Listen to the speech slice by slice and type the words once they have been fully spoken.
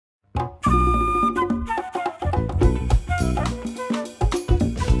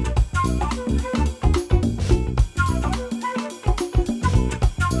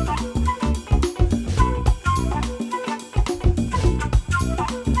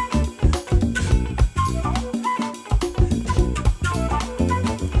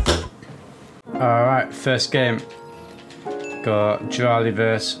first game. Got Charlie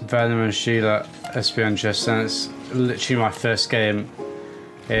vs Venom and Sheila SPN just, and it's literally my first game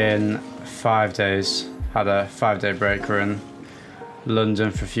in 5 days. Had a 5-day break. We're in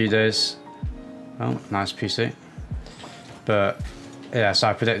London for a few days. Oh, nice PC. But yeah, so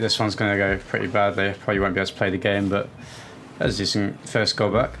I predict this one's going to go pretty badly. Probably won't be able to play the game, but that's a decent first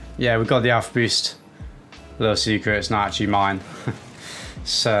goal back. Yeah, we got the Alpha Boost. Little secret, it's not actually mine.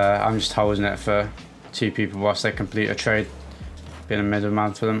 So I'm just holding it for 2 people whilst they complete a trade. Being a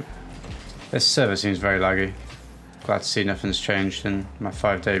middleman for them. This server seems very laggy. Glad to see nothing's changed in my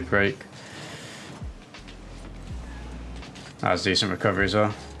 5-day break. That was decent recovery as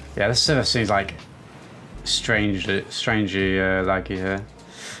well. Yeah, this server seems like strangely laggy here.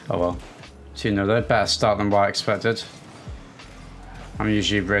 Oh well. 2-0 though, better start than what I expected. I'm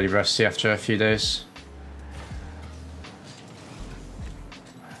usually really rusty after a few days.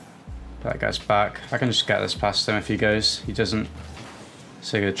 That guy's back. I can just get this past him if he goes. He doesn't.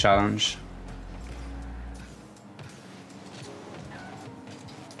 It's a good challenge.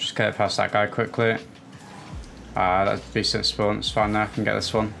 Just get it past that guy quickly. That's decent spawn. It's fine now. I can get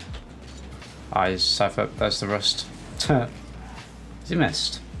this one. He's safe up. There's the rust. Has he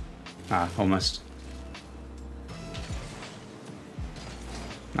missed? Almost.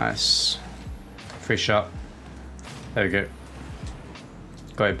 Nice. Free shot. There we go.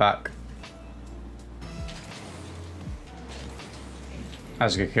 Got it back.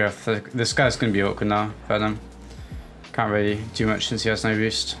 That's a good kill. This guy's going to be awkward now, Venom. Can't really do much since he has no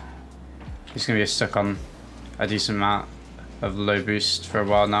boost. He's going to be stuck on a decent amount of low boost for a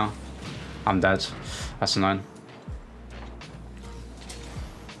while now. I'm dead. That's annoying.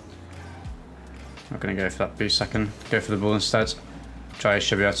 Not going to go for that boost. I can go for the ball instead. Jai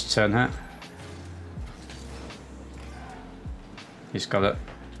should be able to turn here. He's got it.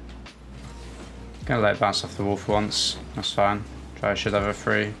 Gonna let it bounce off the wall for once. That's fine. Jai should have a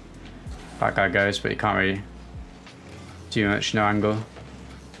free. That guy goes, but he can't really do much. No angle.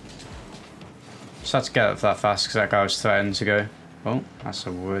 Just had to get up that fast because that guy was threatening to go. Oh, that's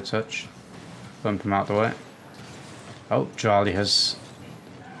a weird touch. Bump him out the way. Oh, Charlie has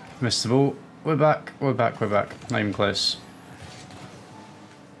missed the ball. We're back. We're back. We're back. Not even close.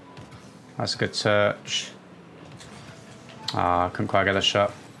 That's a good touch. I couldn't quite get a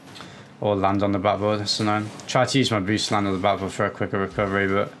shot. Or land on the backboard, that's annoying. Tried to use my boost to land on the backboard for a quicker recovery,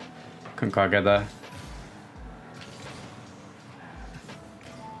 but couldn't quite get there.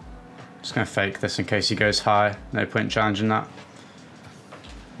 Just gonna fake this in case he goes high. No point challenging that.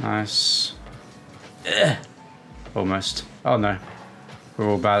 Nice. Almost. Oh no. We're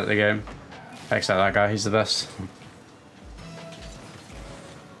all bad at the game. Except that guy, he's the best.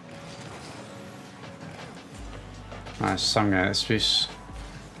 Nice, I'm gonna get this piece.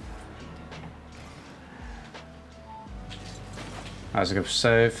 That was a good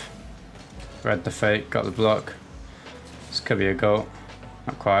save. Read the fake, got the block. This could be a goal.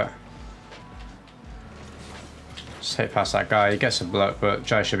 Not quite. Just hit past that guy. He gets a block, but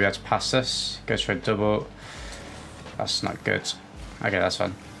Jai should be able to pass this. Goes for a double. That's not good. Okay, that's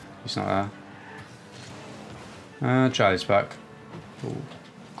fine. He's not there. Jai's back. Ooh,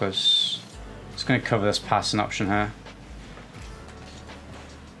 close. Just gonna cover this passing option here.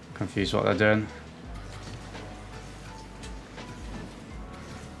 Confused what they're doing.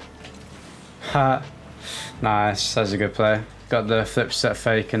 Ha! Nice, that's a good play. Got the flip set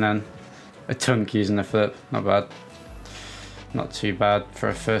fake and then a tunk using the flip. Not bad. Not too bad for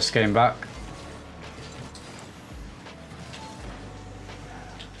a first game back.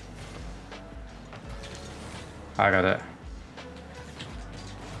 I got it.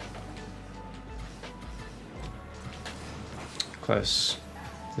 Close.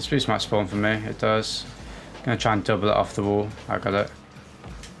 This boost might spawn for me, it does. Gonna try and double it off the wall. I got it.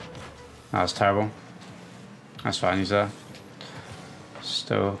 That was terrible. That's fine, he's there.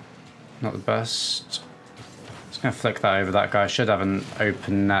 Still not the best. Just gonna flick that over that guy. Should have an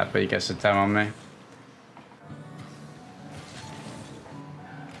open net, but he gets a demo on me.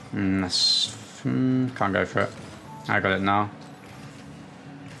 Can't go for it. I got it now.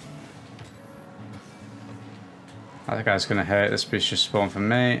 That guy's gonna hit. This boost just spawned for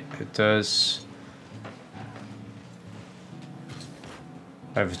me. It does.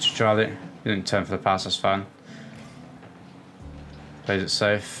 Over to Charlie. He didn't turn for the pass, that's fine. Played it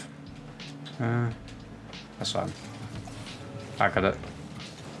safe. That's fine. I got it.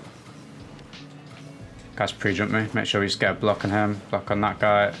 Guy's pre-jumped me. Make sure we just get a block on him, block on that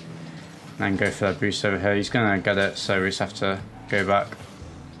guy, and then go for that boost over here. He's gonna get it, so we just have to go back.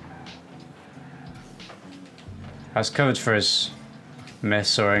 I was covered for his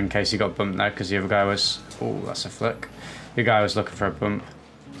miss or in case he got bumped there because the other guy was... Oh, that's a flick. The guy was looking for a bump.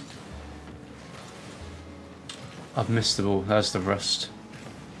 I've missed the ball. There's the rust.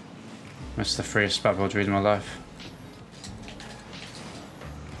 Missed the freest bad ball read in my life.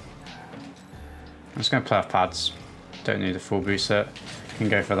 I'm just going to play off pads. Don't need a full boost set. Can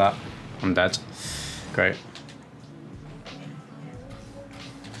go for that. I'm dead. Great.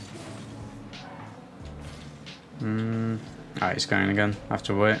 Alright, he's going again. I have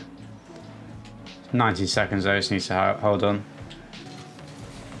to wait. 90 seconds though, just need to hold on.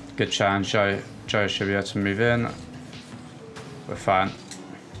 Good challenge. Joe should be able to move in. We're fine.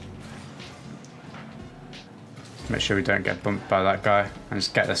 Make sure we don't get bumped by that guy and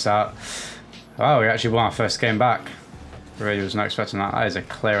just get this out. Oh, we actually won our first game back. Really was not expecting that. That is a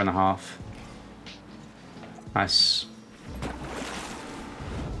clear and a half. Nice.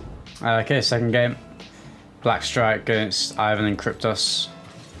 Okay, second game. Black Strike against Ivan and Kryptos.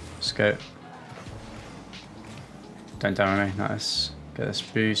 Let's go. Don't demo me. Nice. Get this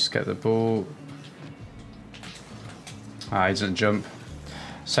boost, get the ball. Ah, he doesn't jump.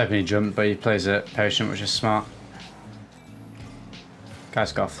 I was hoping he jumped, but he plays it patient, which is smart.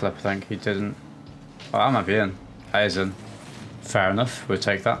 Guy's got a flip, I think. He didn't. Oh, that might be in. That is in. Fair enough. We'll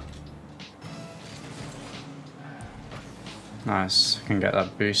take that. Nice. I can get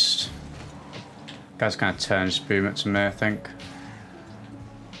that boost. Guy's going to turn, just boom it to me, I think.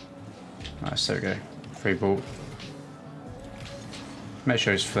 Nice, there we go. Free ball. Make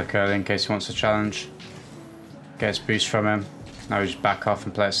sure he's flick early in case he wants a challenge. Get his boost from him. Now we just back off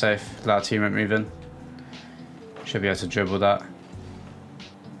and play it safe. Let our teammate move in. Should be able to dribble that.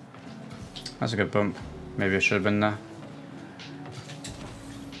 That's a good bump. Maybe I should have been there.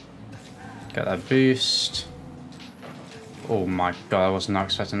 Get that boost. Oh my god, I was not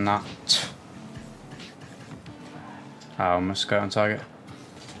expecting that. I almost got on target.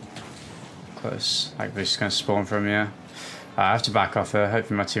 Close. Like this is going to spawn from here. I have to back off here.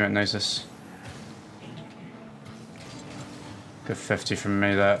 Hopefully my teammate knows this. Good 50 from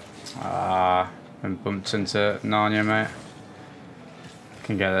me there. Been bumped into Narnia, mate.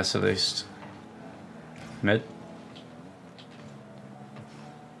 Can get this at least. Mid.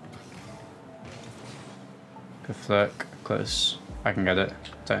 Good flick. Close. I can get it.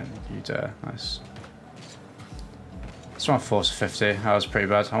 Don't you dare. Nice. Just want to force a 50. That was pretty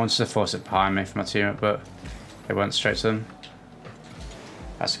bad. I wanted to force it behind me for my teammate, but it went straight to them.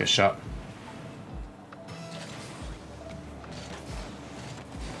 That's a good shot.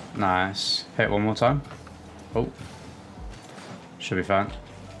 Nice. Hit one more time. Oh. Should be fine.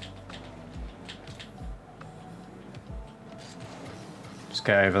 Just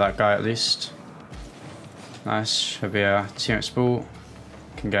get over that guy at least. Nice. Should be a teammate's ball.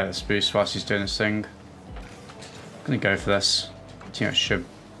 Can get this boost whilst he's doing his thing. Gonna go for this. Teammate should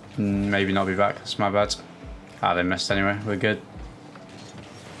maybe not be back. That's my bad. Ah, they missed anyway. We're good.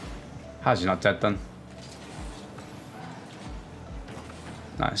 How's he not dead then?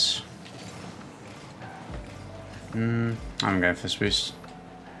 Nice. I'm going for this boost.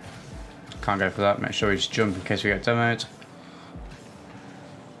 Can't go for that. Make sure we just jump in case we get demoed.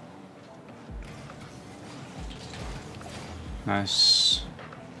 Nice.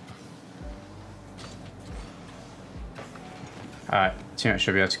 Alright, teammate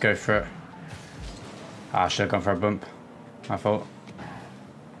should be able to go for it. I should have gone for a bump. My fault.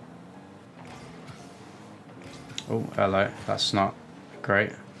 Oh, hello. That's not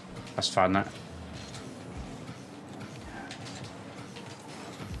great. That's fine though.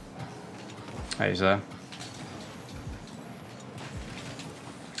 Hey, he's there.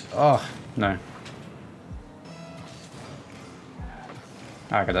 Oh, no.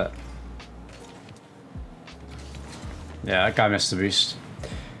 I got it. Yeah, that guy missed the boost.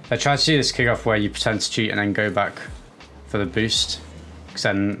 I tried to do this kickoff where you pretend to cheat and then go back for the boost, because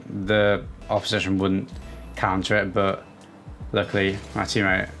then the opposition wouldn't counter it, but luckily my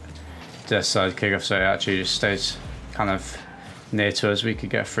teammate did a side kickoff, so it actually just stayed kind of near to us. We could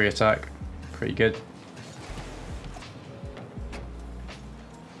get a free attack. Pretty good.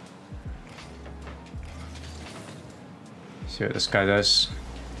 See what this guy does.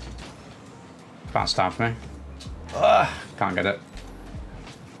 Bounce down for me. Ugh, can't get it.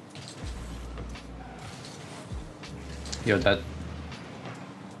 You're dead.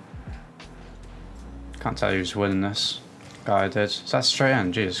 Can't tell who's winning this. Guy did. Is that straight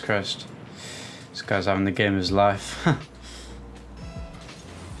in? Jesus Christ. This guy's having the game of his life.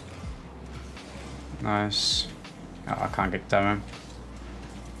 Nice. Oh, I can't get down.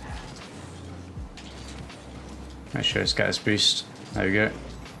 Make sure it's get his boost. There we go.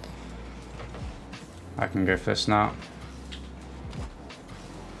 I can go for this now.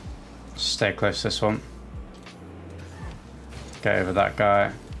 Stay close to this one. Get over that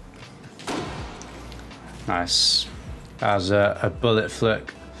guy. Nice. As a bullet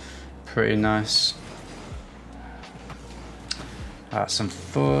flick. Pretty nice. That's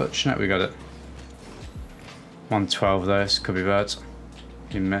unfortunate. We got it. 112 though. This could be bad.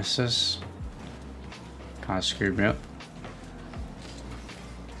 He misses. Kind of screwed me up.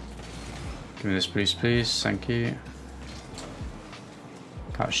 Give me this boost, please. Thank you.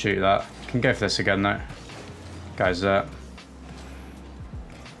 Can't shoot that. Can go for this again though. Guy's there.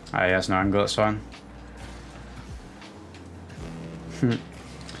 Ah, he has no angle. That's fine.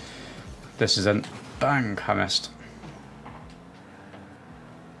 This isn't. Bang! I missed.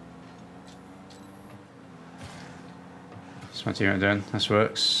 What's my teammate doing? This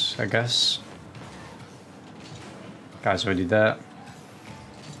works, I guess. Guy's already there.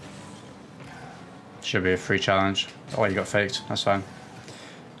 Should be a free challenge. Oh, you got faked. That's fine.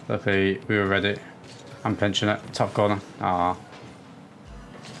 Luckily, we were ready. I'm pinching it. Top corner. Ah.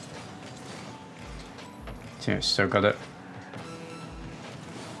 Teammate's still got it.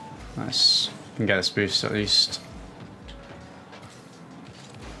 Nice. Can get this boost at least.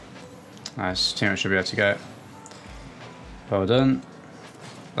 Nice. Teammate should be able to go. Well done.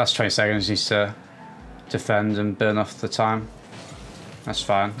 Last 20 seconds needs to defend and burn off the time. That's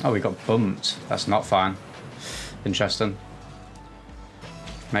fine. Oh, we got bumped. That's not fine. Interesting.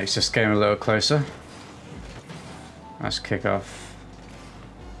 Makes this game a little closer. Nice kick off.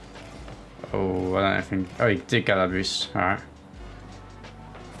 Oh, I don't think. Oh, he did get that boost. Alright.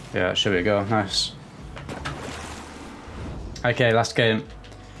 Yeah, should be a goal. Nice. Okay, last game.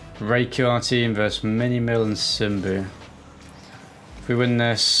 Reiki on our team versus Minimill and Simbu. If we win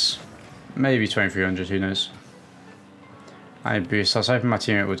this, maybe 2300, who knows. I need boost. I was hoping my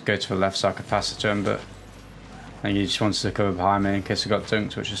teammate would go to the left so I could pass it to him, but I think he just wanted to cover behind me in case I got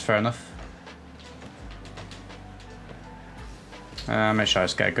dunked, which is fair enough. Make sure I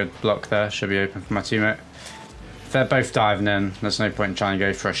just get a good block there. Should be open for my teammate. If they're both diving in, there's no point in trying to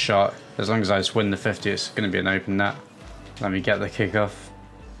go for a shot. As long as I just win the 50, it's going to be an open net. Let me get the kick off.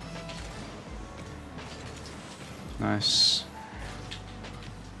 Nice.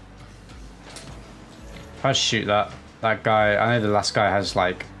 If I shoot that guy, I know the last guy has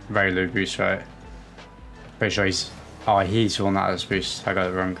like very low boost, right? Pretty sure he's... Oh, he's the one that has boost. I got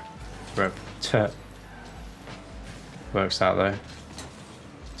it wrong. Rip. Works out though.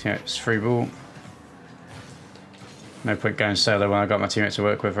 Teammate's free ball. No point going solo when I got my teammate to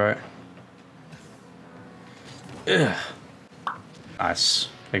work with, right? Ugh. That's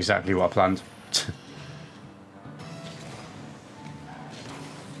exactly what I planned.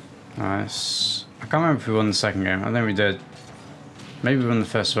 Nice. I can't remember if we won the second game. I think we did. Maybe we won the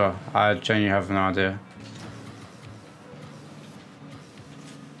first as well. I genuinely have no idea.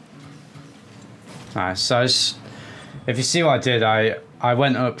 Nice. So if you see what I did, I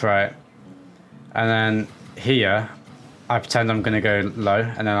went up, right? And then here, I pretend I'm gonna go low,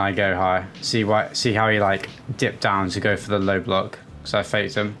 and then I go high. See how he like dipped down to go for the low block? So I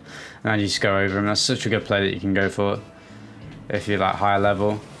faked him, and then you just go over him. That's such a good play that you can go for if you're like higher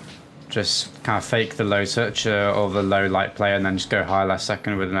level. Just kind of fake the low touch or the low light play, and then just go high last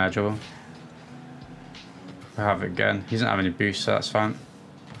second with an air dribble. We'll have it again. He doesn't have any boost, so that's fine.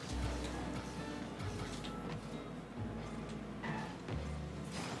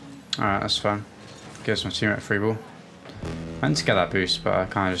 Alright, that's fine. Gives my teammate a free ball. I meant to get that boost, but I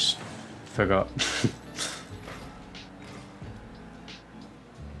kind of just forgot.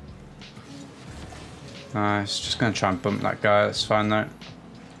 Nice. Just going to try and bump that guy. That's fine though.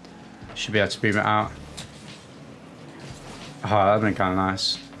 Should be able to beam it out. Oh, that'd been kind of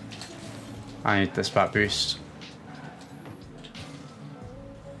nice. I need this back boost.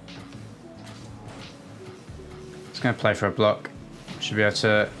 Just going to play for a block. Should be able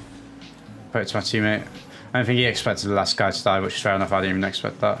to put it to my teammate. I don't think he expected the last guy to die, which is fair enough. I didn't even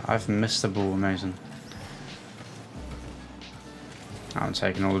expect that. I've missed the ball. Amazing. I'm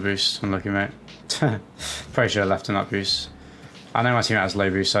taking all the boosts. Unlucky, mate. Pretty sure I left him that boost. I know my teammate has low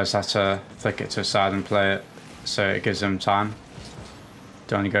boost, so I just have to flick it to a side and play it so it gives them time.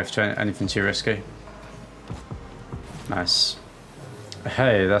 Don't want to go for anything too risky. Nice.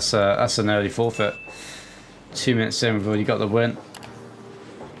 Hey, that's an early forfeit. 2 minutes in, we've already got the win.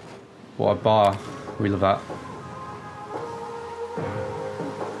 What a bar. We love that.